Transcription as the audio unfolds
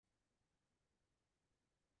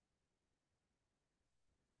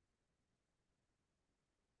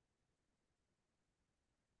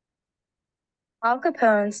Al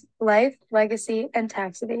Capone's life, legacy, and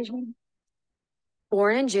tax evasion.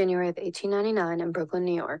 Born in January of 1899 in Brooklyn,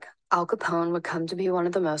 New York, Al Capone would come to be one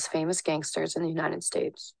of the most famous gangsters in the United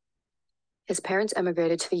States. His parents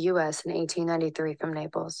emigrated to the U.S. in 1893 from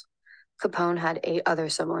Naples. Capone had 8 other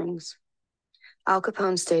siblings. Al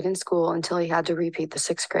Capone stayed in school until he had to repeat the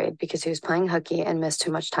 6th grade because he was playing hooky and missed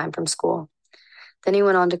too much time from school. Then he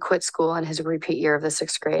went on to quit school in his repeat year of the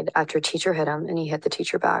 6th grade after a teacher hit him and he hit the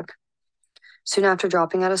teacher back. Soon after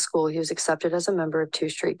dropping out of school, he was accepted as a member of 2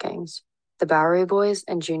 street gangs, the Bowery Boys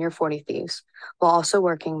and Junior 40 Thieves, while also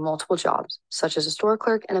working multiple jobs, such as a store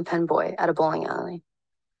clerk and a pen boy at a bowling alley.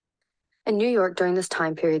 In New York during this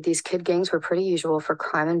time period, these kid gangs were pretty usual for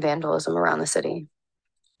crime and vandalism around the city.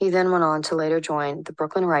 He then went on to later join the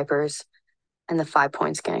Brooklyn Ripers and the Five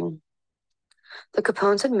Points Gang. The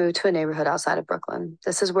Capones had moved to a neighborhood outside of Brooklyn.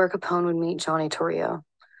 This is where Capone would meet Johnny Torrio.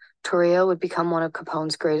 Torrio would become one of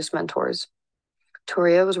Capone's greatest mentors.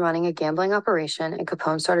 Torrio was running a gambling operation, and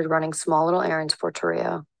Capone started running small little errands for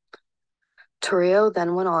Torrio. Torrio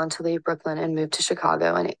then went on to leave Brooklyn and moved to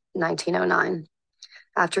Chicago in 1909.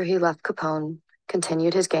 After he left, Capone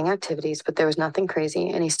continued his gang activities, but there was nothing crazy,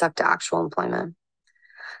 and he stuck to actual employment.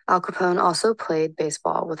 Al Capone also played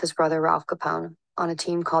baseball with his brother Ralph Capone on a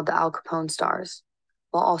team called the Al Capone Stars,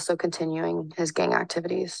 while also continuing his gang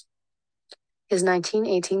activities. His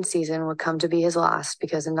 1918 season would come to be his last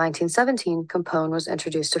because in 1917, Capone was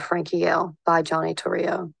introduced to Frankie Yale by Johnny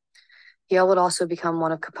Torrio. Yale would also become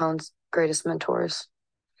one of Capone's greatest mentors.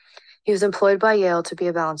 He was employed by Yale to be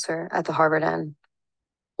a bouncer at the Harvard Inn.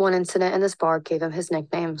 One incident in this bar gave him his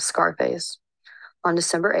nickname, Scarface. On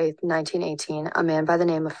December 8th, 1918, a man by the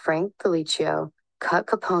name of Frank Felicio cut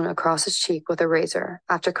Capone across his cheek with a razor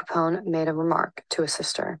after Capone made a remark to his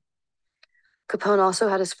sister. Capone also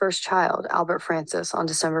had his first child, Albert Francis, on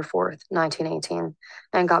December 4th, 1918,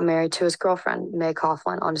 and got married to his girlfriend, May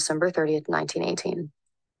Coughlin, on December 30th, 1918.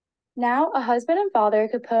 Now a husband and father,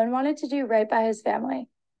 Capone wanted to do right by his family.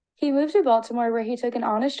 He moved to Baltimore where he took an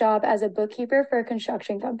honest job as a bookkeeper for a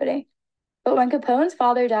construction company. But when Capone's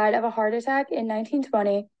father died of a heart attack in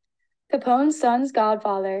 1920, Capone's son's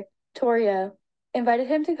godfather, Torrio, invited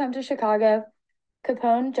him to come to Chicago.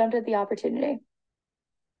 Capone jumped at the opportunity.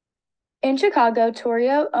 In Chicago,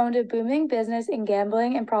 Torrio owned a booming business in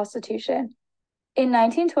gambling and prostitution. In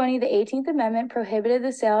 1920, the 18th Amendment prohibited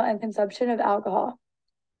the sale and consumption of alcohol.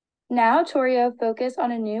 Now, Torrio focused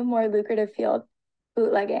on a new, more lucrative field,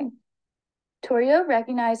 bootlegging. Torrio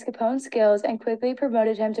recognized Capone's skills and quickly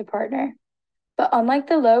promoted him to partner. But unlike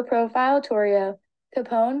the low-profile Torrio,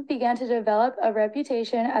 Capone began to develop a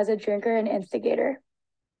reputation as a drinker and instigator.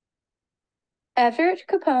 After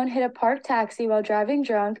Capone hit a parked taxi while driving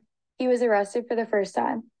drunk, he was arrested for the first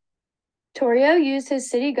time. Torrio used his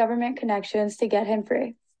city government connections to get him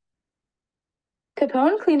free.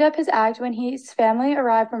 Capone cleaned up his act when his family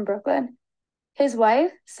arrived from Brooklyn. His wife,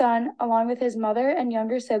 son, along with his mother and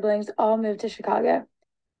younger siblings all moved to Chicago.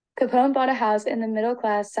 Capone bought a house in the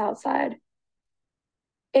middle-class South Side.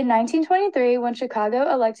 In 1923, when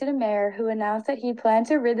Chicago elected a mayor who announced that he planned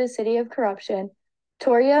to rid the city of corruption,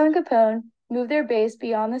 Torrio and Capone moved their base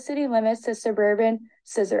beyond the city limits to suburban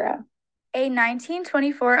Cicero. A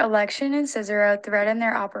 1924 election in Cicero threatened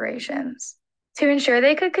their operations. To ensure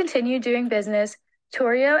they could continue doing business,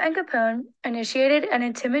 Torrio and Capone initiated an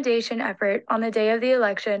intimidation effort on the day of the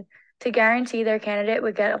election to guarantee their candidate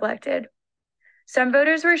would get elected. Some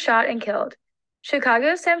voters were shot and killed.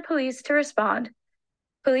 Chicago sent police to respond.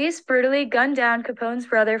 Police brutally gunned down Capone's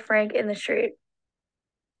brother Frank in the street.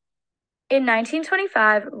 In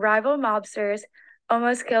 1925, rival mobsters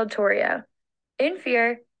almost killed Torrio. In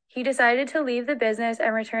fear, he decided to leave the business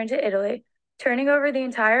and return to Italy, turning over the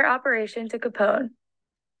entire operation to Capone.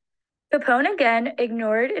 Capone again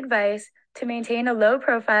ignored advice to maintain a low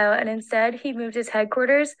profile, and instead he moved his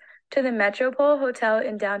headquarters to the Metropole Hotel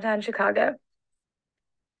in downtown Chicago.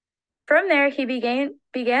 From there, he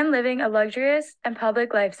began living a luxurious and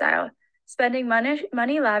public lifestyle, spending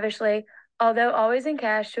money lavishly, although always in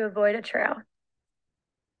cash to avoid a trail.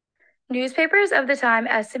 Newspapers of the time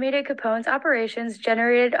estimated Capone's operations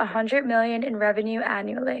generated $100 million in revenue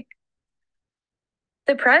annually.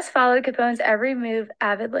 The press followed Capone's every move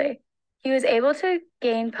avidly. He was able to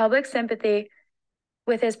gain public sympathy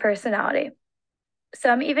with his personality.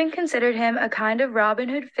 Some even considered him a kind of Robin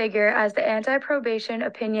Hood figure as the anti-probation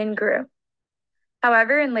opinion grew.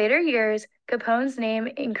 However, in later years, Capone's name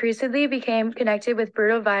increasingly became connected with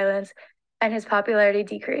brutal violence, and his popularity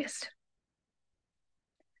decreased.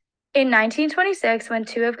 In 1926, when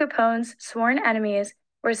 2 of Capone's sworn enemies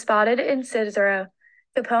were spotted in Cicero,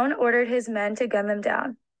 Capone ordered his men to gun them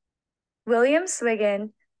down. William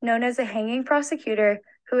Swiggin, known as the hanging prosecutor,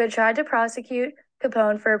 who had tried to prosecute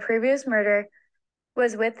Capone for a previous murder,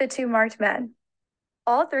 was with the two marked men.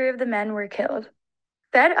 All three of the men were killed.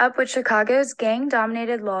 Fed up with Chicago's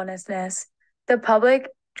gang-dominated lawlessness, the public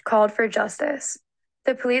called for justice.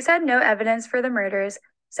 The police had no evidence for the murders,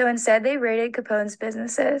 so instead they raided Capone's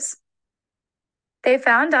businesses. They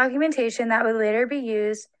found documentation that would later be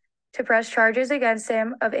used to press charges against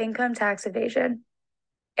him of income tax evasion.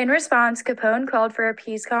 In response, Capone called for a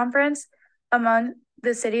peace conference among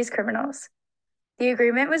the city's criminals. The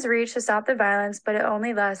agreement was reached to stop the violence, but it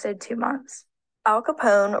only lasted 2 months. Al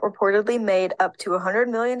Capone reportedly made up to $100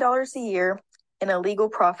 million a year in illegal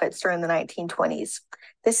profits during the 1920s.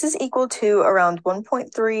 This is equal to around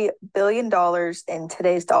 $1.3 billion in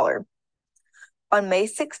today's dollar. On May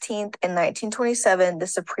 16th in 1927, the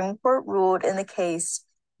Supreme Court ruled in the case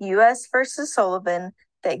U.S. versus Sullivan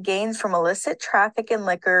that gains from illicit traffic in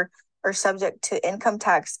liquor are subject to income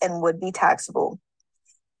tax and would be taxable.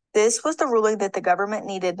 This was the ruling that the government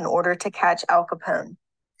needed in order to catch Al Capone.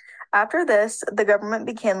 After this, the government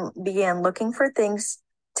began looking for things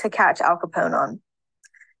to catch Al Capone on.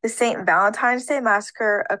 The St. Valentine's Day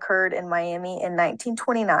Massacre occurred in Miami in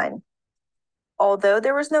 1929. Although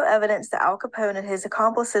there was no evidence that Al Capone and his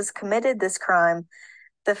accomplices committed this crime,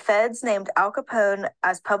 the feds named Al Capone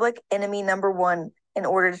as public enemy number 1 in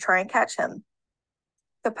order to try and catch him.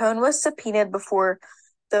 Capone was subpoenaed before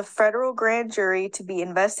the federal grand jury to be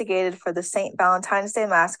investigated for the St. Valentine's Day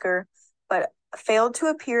Massacre, but failed to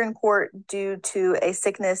appear in court due to a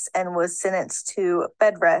sickness and was sentenced to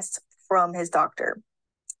bed rest from his doctor.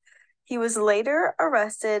 He was later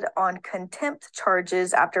arrested on contempt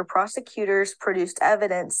charges after prosecutors produced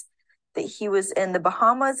evidence that he was in the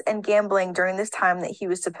Bahamas and gambling during this time that he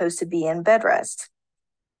was supposed to be in bed rest.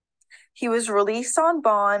 He was released on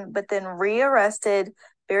bond, but then rearrested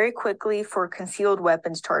very quickly for concealed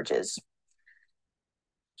weapons charges.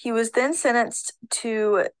 He was then sentenced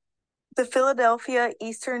to the Philadelphia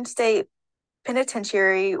Eastern State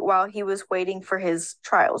Penitentiary while he was waiting for his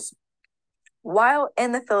trials. While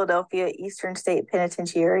in the Philadelphia Eastern State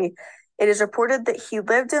Penitentiary, it is reported that he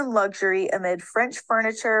lived in luxury amid French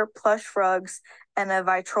furniture, plush rugs, and a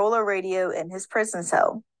Victrola radio in his prison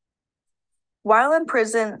cell. While in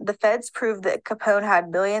prison, the feds proved that Capone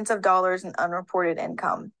had millions of dollars in unreported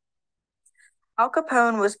income. Al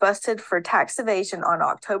Capone was busted for tax evasion on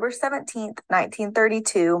October 17,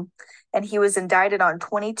 1932, and he was indicted on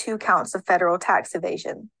 22 counts of federal tax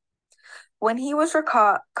evasion. When he was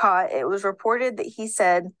caught, it was reported that he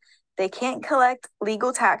said, "They can't collect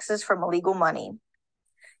legal taxes from illegal money."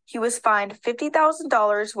 He was fined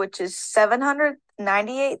 $50,000, which is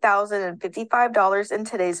 $798,055 in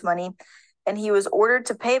today's money, and he was ordered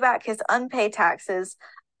to pay back his unpaid taxes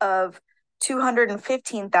of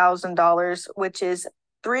 $215,000, which is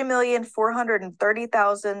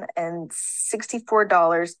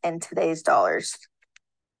 $3,430,064 in today's dollars.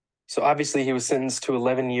 So obviously he was sentenced to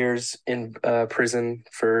 11 years in prison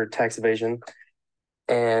for tax evasion.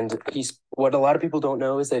 And what a lot of people don't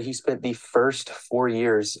know is that he spent the first 4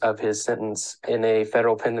 years of his sentence in a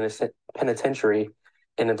federal penitentiary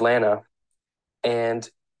in Atlanta. And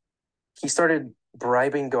he started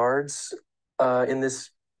bribing guards in this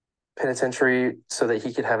penitentiary so that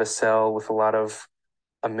he could have a cell with a lot of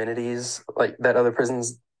amenities like that other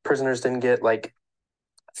prisoners didn't get, like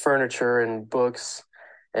furniture and books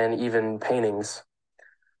and even paintings.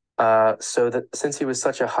 So that since he was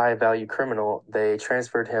such a high value criminal, they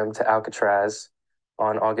transferred him to Alcatraz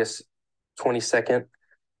on August 22nd,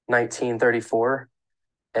 1934.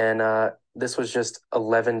 And this was just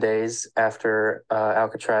 11 days after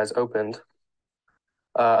Alcatraz opened.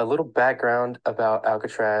 A little background about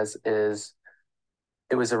Alcatraz is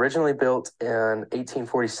it was originally built in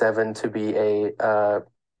 1847 to be a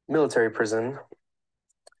military prison,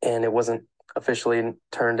 and it wasn't officially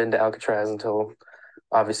turned into Alcatraz until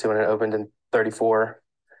obviously when it opened in 34.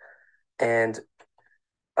 And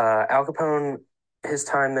Al Capone, his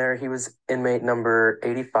time there, he was inmate number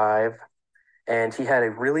 85, and he had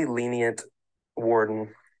a really lenient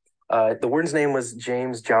warden. The warden's name was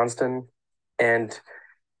James Johnston, and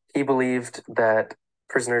he believed that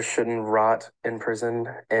prisoners shouldn't rot in prison,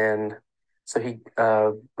 and so he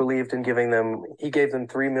believed in he gave them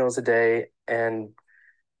 3 meals a day, and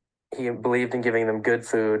he believed in giving them good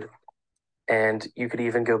food, and you could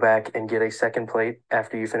even go back and get a second plate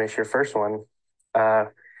after you finish your first one.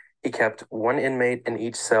 He kept 1 inmate in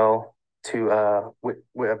each cell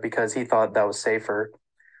because he thought that was safer.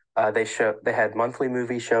 They had monthly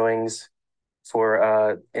movie showings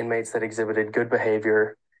for inmates that exhibited good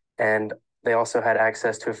behavior, and they also had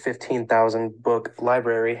access to a 15,000 book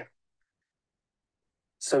library.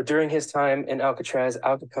 So during his time in Alcatraz,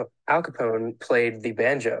 Al Capone played the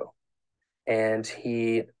banjo, and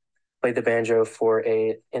he played the banjo for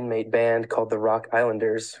a inmate band called the Rock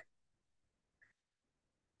Islanders.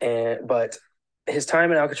 But his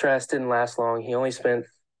time in Alcatraz didn't last long. He only spent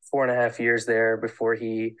 4.5 years there before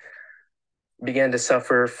he began to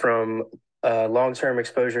suffer from long-term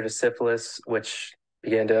exposure to syphilis, which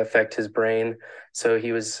began to affect his brain. So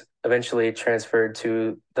he was eventually transferred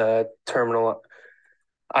to the terminal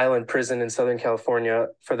island prison in Southern California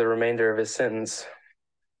for the remainder of his sentence.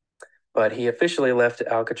 But he officially left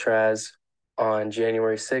Alcatraz on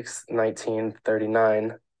January 6th,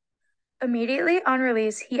 1939. Immediately on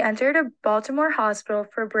release, he entered a Baltimore hospital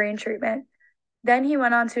for brain treatment. Then he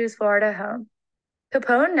went on to his Florida home.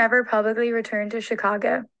 Capone never publicly returned to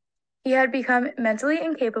Chicago. He had become mentally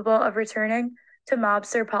incapable of returning to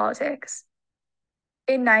mobster politics.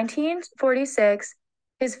 In 1946,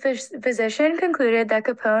 his physician concluded that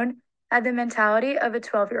Capone had the mentality of a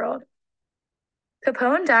 12-year-old.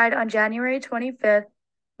 Capone died on January 25th,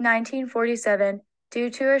 1947,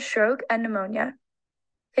 due to a stroke and pneumonia.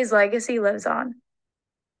 His legacy lives on.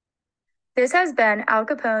 This has been Al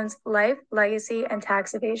Capone's Life, Legacy, and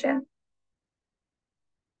Tax Evasion.